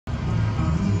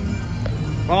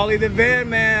Paulie the Van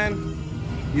Man.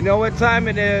 You know what time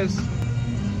it is.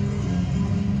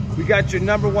 We got your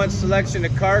 #1 selection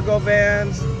of cargo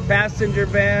vans, passenger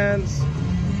vans,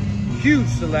 huge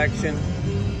selection.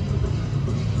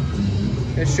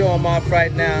 Gonna show them off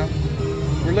right now.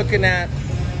 We're looking at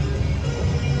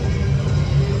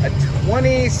a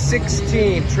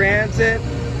 2016 Transit.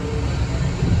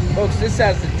 Folks, this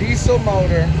has the diesel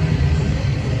motor,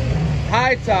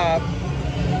 high top,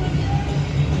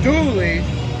 dually.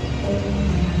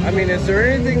 I mean, is there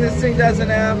anything this thing doesn't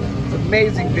have? It's an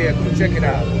amazing vehicle. Check it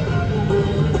out.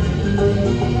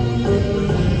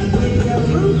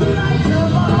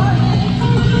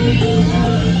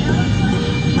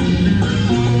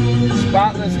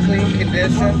 Spotless clean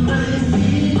condition.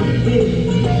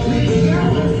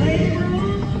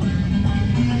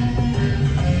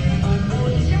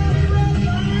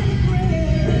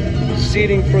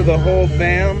 Seating for the whole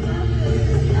fam.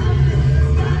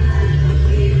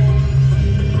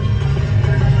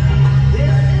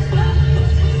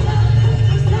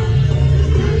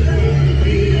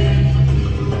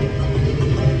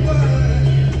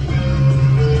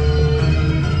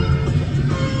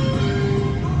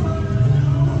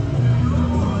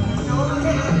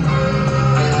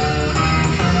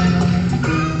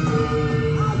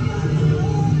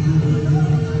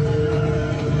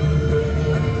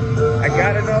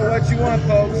 Gotta know what you want,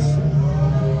 folks.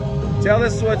 Tell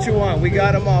us what you want. We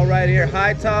got them all right here.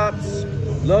 High tops,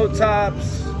 low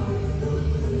tops,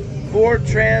 Ford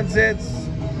Transits,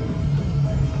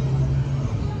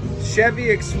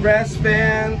 Chevy Express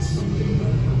vans,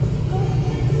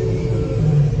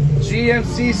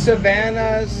 GMC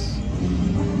Savannahs,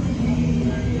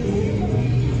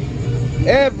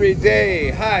 everyday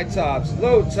high tops,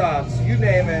 low tops, you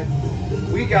name it,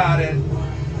 we got it.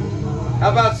 How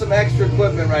about some extra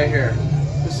equipment right here?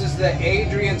 This is the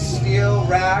Adrian steel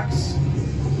racks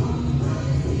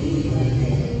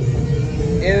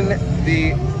in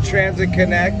the Transit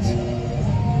Connect.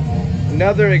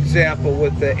 Another example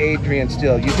with the Adrian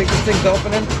steel. You think this thing's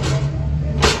opening?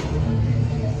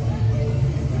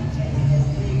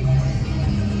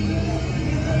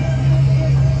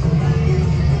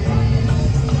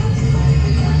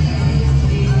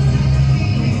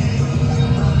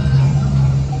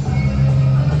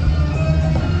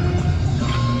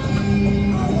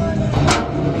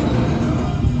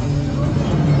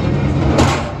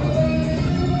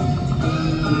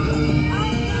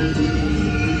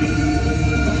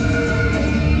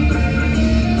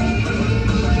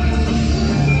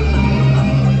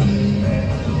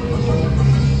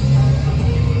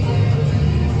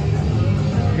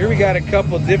 Here we got a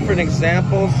couple different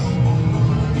examples.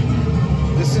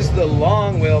 This is the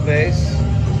long wheelbase,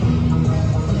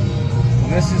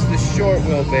 and this is the short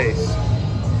wheelbase.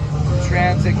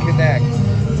 Transit Connect.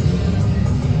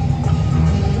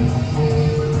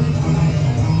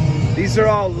 These are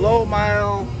all low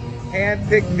mile,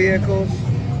 hand-picked vehicles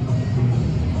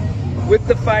with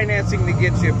the financing to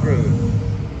get you approved.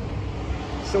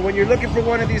 So when you're looking for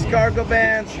one of these cargo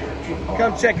vans,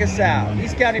 come check us out.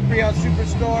 East County Pre-Owned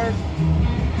Superstore,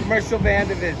 Commercial Van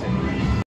Division.